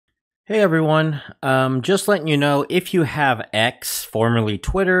Hey everyone, just letting you know, if you have X, formerly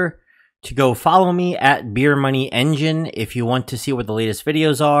Twitter, to go follow me at Beer Money Engine if you want to see what the latest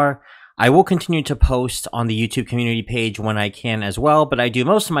videos are. I will continue to post on the YouTube community page when I can as well, but I do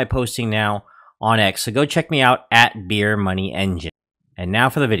most of my posting now on X, so go check me out at Beer Money Engine. And now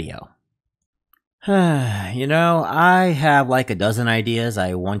for the video. I have like a dozen ideas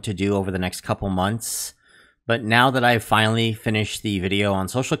I want to do over the next couple months. But now that I've finally finished the video on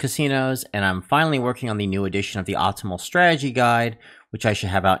social casinos, and I'm finally working on the new edition of the Optimal Strategy Guide, which I should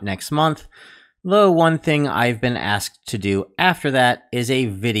have out next month, the one thing I've been asked to do after that is a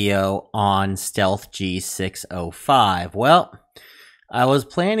video on Stealth G605. Well, I was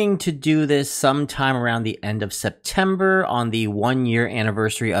planning to do this sometime around the end of September on the 1-year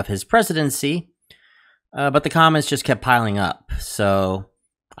anniversary of his presidency, but the comments just kept piling up, so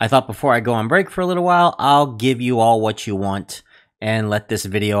I thought before I go on break for a little while, I'll give you all what you want and let this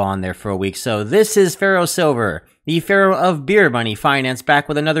video on there for a week. So this is Pharaoh Silver, the Pharaoh of Beer Money Finance, back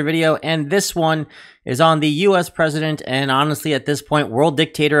with another video, and this one is on the US President and honestly at this point world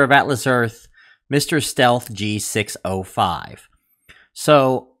dictator of Atlas Earth, Mr. Stealth G605.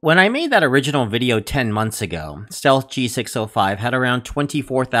 So when I made that original video 10 months ago, Stealth G605 had around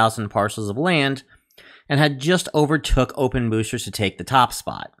 24,000 parcels of land and had just overtook Open Boosters to take the top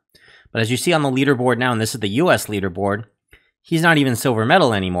spot. But as you see on the leaderboard now, and this is the US leaderboard, he's not even silver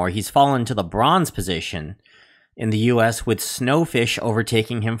medal anymore. He's fallen to the bronze position in the US, with Snowfish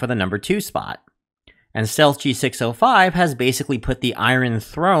overtaking him for the number 2 spot. And Stealth G605 has basically put the Iron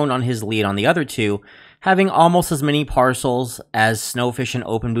Throne on his lead on the other two, having almost as many parcels as Snowfish and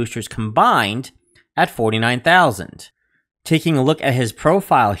Open Boosters combined at 49,000. Taking a look at his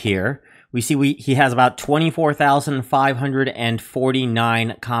profile here, we see he has about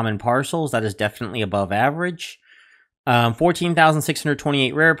 24,549 common parcels. That is definitely above average.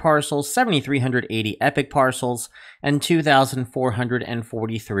 14,628 rare parcels, 7,380 epic parcels, and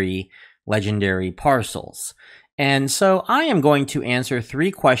 2,443 legendary parcels. And so I am going to answer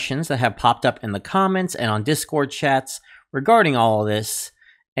 3 questions that have popped up in the comments and on Discord chats regarding all of this,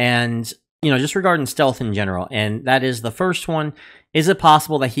 and just regarding Stealth in general. And that is, the first one: is it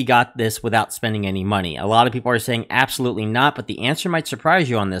possible that he got this without spending any money? A lot of people are saying absolutely not, but the answer might surprise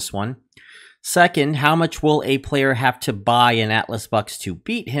you on this one. Second, how much will a player have to buy in Atlas Bucks to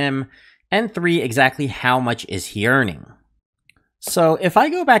beat him? And 3, exactly how much is he earning? So if I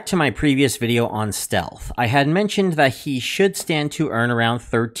go back to my previous video on Stealth, I had mentioned that he should stand to earn around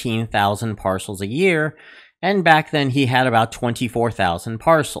 13,000 parcels a year, and back then he had about 24,000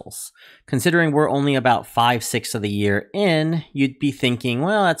 parcels. Considering we're only about 5/6 of the year in, you'd be thinking,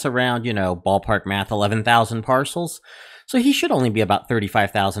 well, that's around, ballpark math, 11,000 parcels. So he should only be about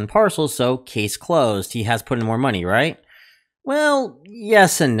 35,000 parcels, so case closed. He has put in more money, right? Well,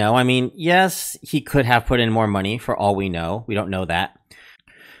 yes and no. I mean, yes, he could have put in more money for all we know. We don't know that.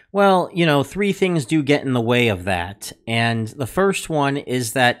 Well, 3 things do get in the way of that. And the first one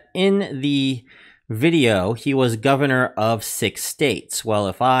is that in the video, he was governor of 6 states. Well,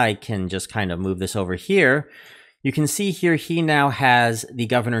 if I can just kind of move this over here, you can see here he now has the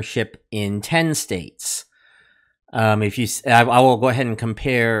governorship in 10 states. I will go ahead and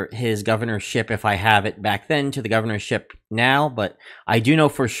compare his governorship, if I have it back then, to the governorship now, but I do know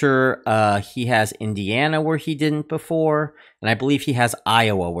for sure he has Indiana where he didn't before, and I believe he has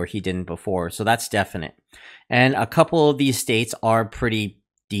Iowa where he didn't before, so that's definite. And a couple of these states are pretty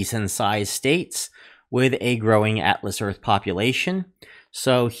decent-sized states with a growing Atlas Earth population.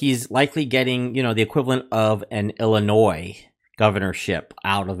 So he's likely getting, the equivalent of an Illinois governorship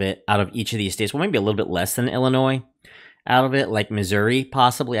out of each of these states. Well, maybe a little bit less than Illinois out of it, like Missouri,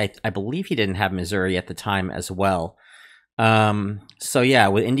 possibly. I believe he didn't have Missouri at the time as well. So yeah,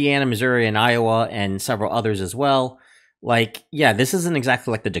 with Indiana, Missouri, and Iowa, and several others as well, this isn't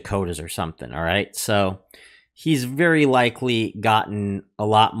exactly like the Dakotas or something, all right? So he's very likely gotten a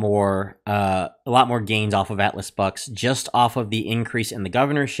lot more gains off of Atlas Bucks just off of the increase in the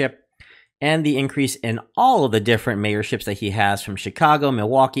governorship and the increase in all of the different mayorships that he has, from Chicago,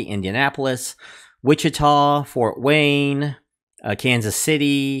 Milwaukee, Indianapolis, Wichita, Fort Wayne, Kansas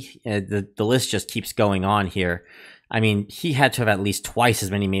City. The list just keeps going on here. I mean, he had to have at least twice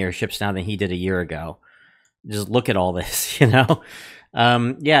as many mayorships now than he did a year ago. Just look at all this,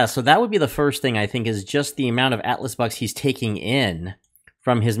 Yeah, so that would be the first thing, I think, is just the amount of Atlas Bucks he's taking in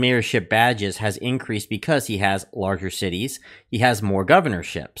from his mayorship badges has increased because he has larger cities. He has more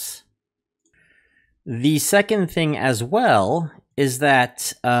governorships. The second thing as well is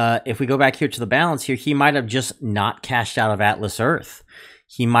that if we go back here to the balance here, he might have just not cashed out of Atlas Earth.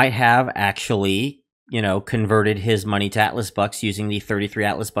 He might have actually converted his money to Atlas Bucks using the 33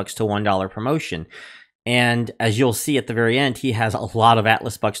 Atlas Bucks to $1 promotion. And as you'll see at the very end, he has a lot of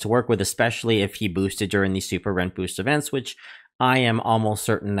Atlas Bucks to work with, especially if he boosted during the Super Rent Boost events, which I am almost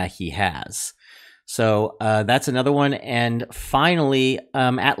certain that he has. So that's another one. And finally,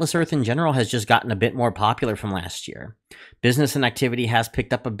 Atlas Earth in general has just gotten a bit more popular from last year. Business and activity has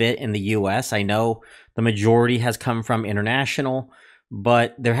picked up a bit in the US. I know the majority has come from international,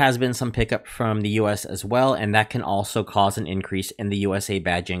 but there has been some pickup from the US as well, and that can also cause an increase in the USA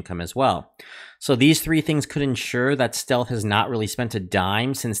badge income as well. So these three things could ensure that Stealth has not really spent a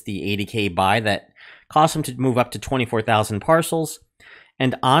dime since the 80K buy that cost him to move up to 24,000 parcels.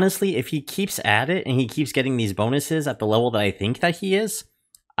 And honestly, if he keeps at it and he keeps getting these bonuses at the level that I think that he is,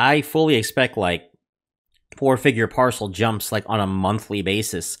 I fully expect like 4-figure parcel jumps like on a monthly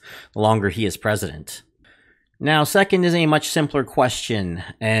basis the longer he is president. Now, second is a much simpler question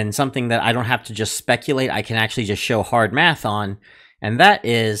and something that I don't have to just speculate, I can actually just show hard math on, and that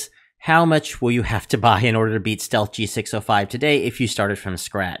is how much will you have to buy in order to beat Stealth G605 today if you started from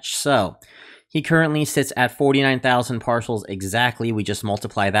scratch? So he currently sits at 49,000 parcels exactly. We just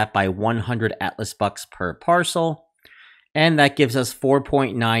multiply that by 100 Atlas Bucks per parcel, and that gives us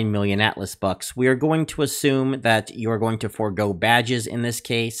 4.9 million Atlas Bucks. We are going to assume that you are going to forego badges in this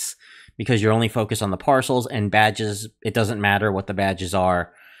case, because you're only focused on the parcels, and badges, it doesn't matter what the badges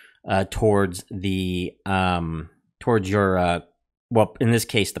are towards the towards your well, in this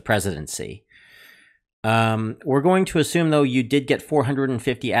case, the presidency. We're going to assume, though, you did get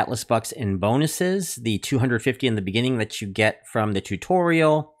 450 Atlas Bucks in bonuses, the 250 in the beginning that you get from the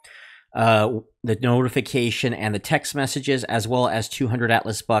tutorial, the notification, and the text messages, as well as 200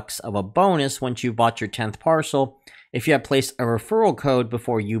 Atlas Bucks of a bonus once you bought your 10th parcel, if you have placed a referral code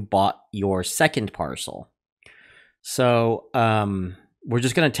before you bought your second parcel. So we're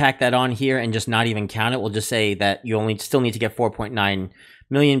just going to tack that on here and just not even count it. We'll just say that you still need to get 4.9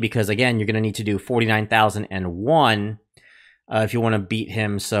 million because, again, you're going to need to do 49,001 if you want to beat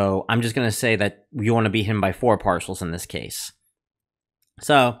him. So I'm just going to say that you want to beat him by 4 parcels in this case.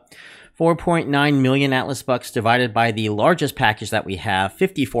 So 4.9 million Atlas Bucks divided by the largest package that we have,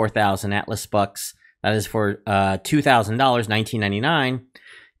 54,000 Atlas Bucks. That is for $2,000, $19.99,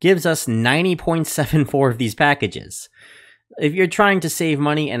 gives us 90.74 of these packages. If you're trying to save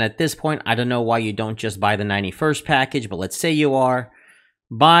money, and at this point, I don't know why you don't just buy the 91st package, but let's say you are,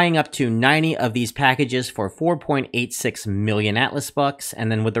 buying up to 90 of these packages for 4.86 million Atlas Bucks,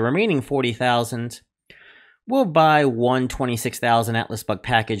 and then with the remaining 40,000, we'll buy one 26,000 Atlas Buck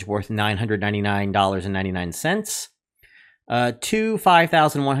package worth $999.99. 2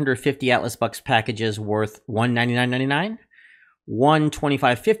 5,150 Atlas Bucks packages worth $199.99, one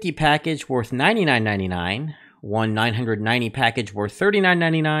 2550 package worth $99.99, one 990 package worth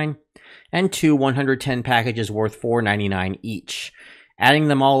 $39.99, and 2 110 packages worth $4.99 each. Adding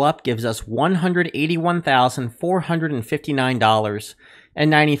them all up gives us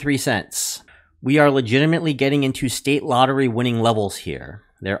 $181,459.93. We are legitimately getting into state lottery winning levels here.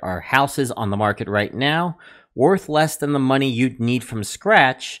 There are houses on the market right now worth less than the money you'd need from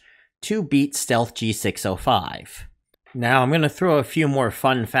scratch to beat Stealth G605. Now, I'm going to throw a few more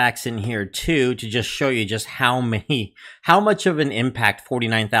fun facts in here, too, to just show you just how much of an impact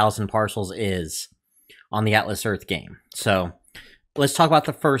 49,000 parcels is on the Atlas Earth game. So, let's talk about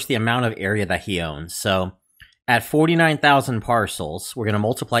the amount of area that he owns. So, at 49,000 parcels, we're going to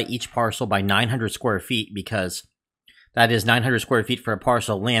multiply each parcel by 900 square feet because that is 900 square feet for a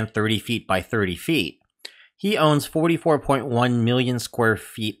parcel of land 30 feet by 30 feet. He owns 44.1 million square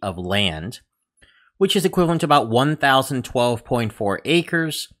feet of land, which is equivalent to about 1,012.4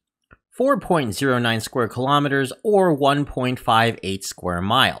 acres, 4.09 square kilometers, or 1.58 square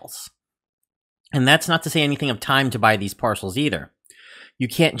miles. And that's not to say anything of time to buy these parcels either. You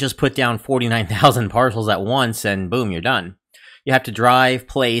can't just put down 49,000 parcels at once and boom, you're done. You have to drive,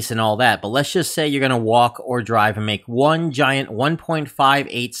 place, and all that. But let's just say you're going to walk or drive and make one giant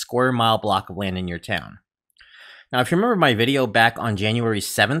 1.58 square mile block of land in your town. Now, if you remember my video back on January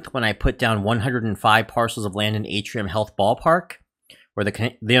 7th when I put down 105 parcels of land in Atrium Health Ballpark, where the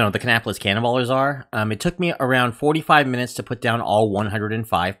Kannapolis Cannonballers are, it took me around 45 minutes to put down all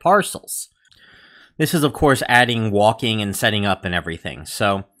 105 parcels. This is, of course, adding walking and setting up and everything.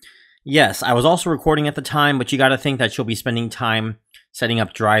 So, yes, I was also recording at the time, but you got to think that you'll be spending time setting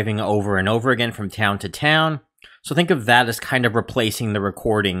up driving over and over again from town to town. So think of that as kind of replacing the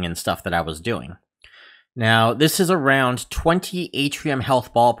recording and stuff that I was doing. Now, this is around 20 Atrium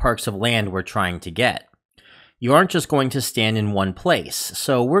Health ballparks of land we're trying to get. You aren't just going to stand in one place,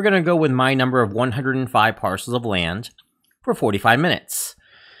 so we're going to go with my number of 105 parcels of land for 45 minutes.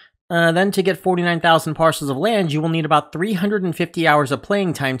 Then to get 49,000 parcels of land, you will need about 350 hours of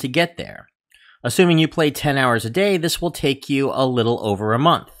playing time to get there. Assuming you play 10 hours a day, this will take you a little over a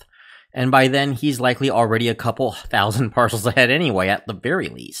month. And by then, he's likely already a couple thousand parcels ahead anyway, at the very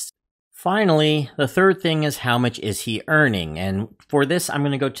least. Finally, the third thing is how much is he earning? And for this, I'm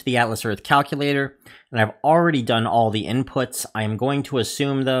going to go to the Atlas Earth calculator, and I've already done all the inputs. I'm going to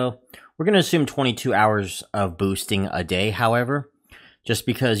assume, though, we're going to assume 22 hours of boosting a day, however, just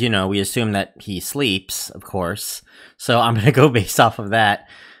because, you know, we assume that he sleeps, of course. So I'm going to go based off of that.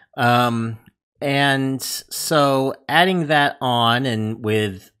 And so adding that on, and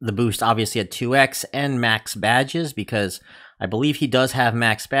with the boost obviously at 2x and max badges, because I believe he does have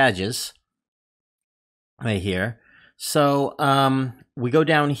max badges right here. So we go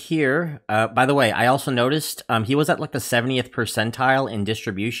down here. By the way, I also noticed he was at like the 70th percentile in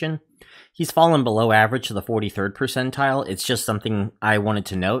distribution. He's fallen below average to the 43rd percentile. It's just something I wanted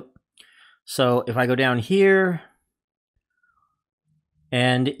to note. So if I go down here,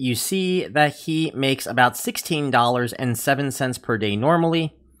 and you see that he makes about $16.07 per day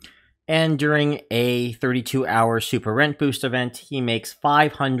normally. And during a 32-hour Super Rent Boost event, he makes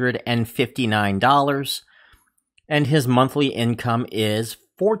 $559. And his monthly income is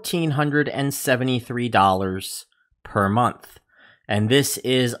 $1,473 per month. And this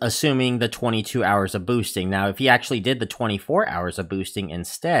is assuming the 22 hours of boosting. Now, if he actually did the 24 hours of boosting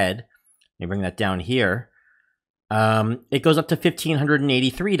instead, let me bring that down here. It goes up to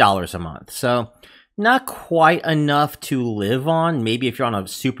 $1,583 a month. So not quite enough to live on, maybe if you're on a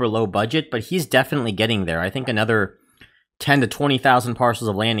super low budget, but he's definitely getting there. I think another 10 to 20,000 parcels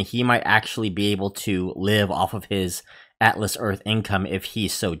of land, and he might actually be able to live off of his Atlas Earth income if he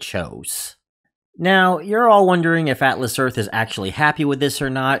so chose. Now, you're all wondering if Atlas Earth is actually happy with this or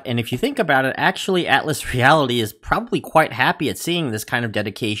not, and if you think about it, actually Atlas Reality is probably quite happy at seeing this kind of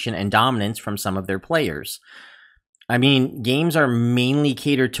dedication and dominance from some of their players. I mean, games are mainly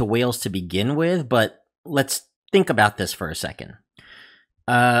catered to whales to begin with, but let's think about this for a second.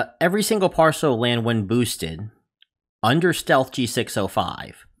 Every single parcel of land when boosted, under Stealth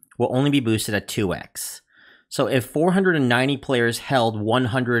G605, will only be boosted at 2x. So if 490 players held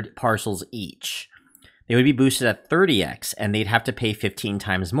 100 parcels each, they would be boosted at 30x, and they'd have to pay 15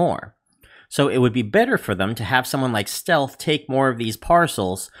 times more. So it would be better for them to have someone like Stealth take more of these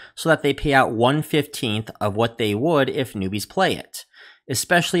parcels so that they pay out 1/15 of what they would if newbies play it,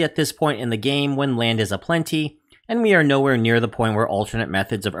 especially at this point in the game when land is aplenty, and we are nowhere near the point where alternate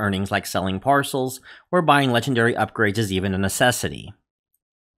methods of earnings like selling parcels or buying legendary upgrades is even a necessity.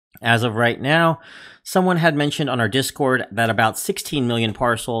 As of right now, someone had mentioned on our Discord that about 16 million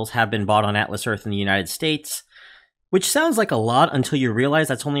parcels have been bought on Atlas Earth in the United States, which sounds like a lot until you realize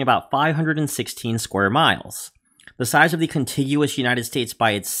that's only about 516 square miles. The size of the contiguous United States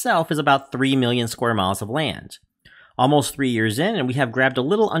by itself is about 3 million square miles of land. Almost 3 years in, and we have grabbed a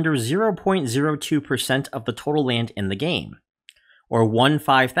little under 0.02% of the total land in the game, or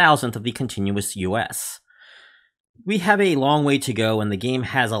 1/5000th of the continuous US. We have a long way to go, and the game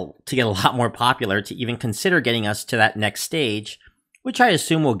has to get a lot more popular to even consider getting us to that next stage, which I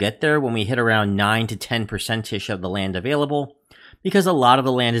assume we'll get there when we hit around 9 to 10%-ish of the land available, because a lot of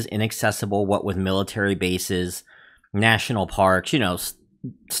the land is inaccessible, what with military bases, national parks, you know,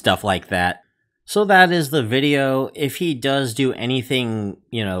 stuff like that. So that is the video. If he does do anything,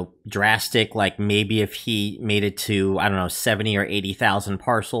 you know, drastic, like maybe if he made it to, I don't know, 70 or 80,000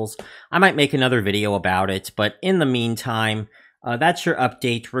 parcels, I might make another video about it. But in the meantime, that's your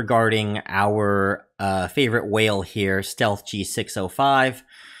update regarding our favorite whale here, Stealth G605.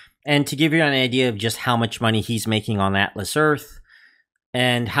 And to give you an idea of just how much money he's making on Atlas Earth,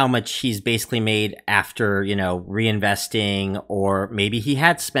 and how much he's basically made after, you know, reinvesting, or maybe he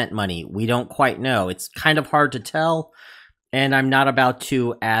had spent money. We don't quite know. It's kind of hard to tell, and I'm not about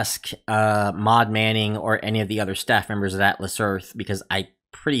to ask Mod Manning or any of the other staff members at Atlas Earth, because I'm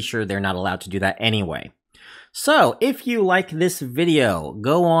pretty sure they're not allowed to do that anyway. So, if you like this video,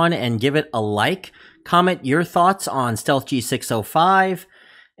 go on and give it a like, comment your thoughts on Stealth G605,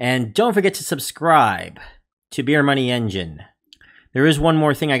 and don't forget to subscribe to Beer Money Engine. There is one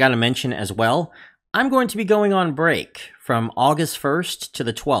more thing I gotta mention as well. I'm going to be going on break from August 1st to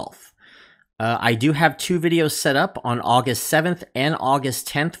the 12th. I do have 2 videos set up on August 7th and August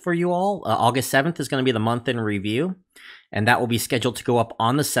 10th for you all. August 7th is going to be the month in review, and that will be scheduled to go up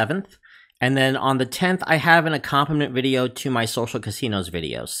on the 7th. And then on the 10th, I have an accompaniment video to my Social Casinos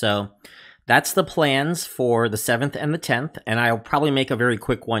video. So that's the plans for the 7th and the 10th, and I'll probably make a very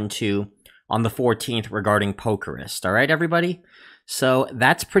quick one too on the 14th regarding Pokerist. All right, everybody? So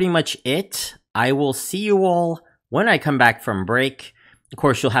that's pretty much it. I will see you all when I come back from break. Of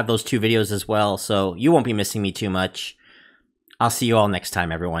course, you'll have those 2 videos as well, so you won't be missing me too much. I'll see you all next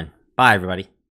time, everyone. Bye, everybody.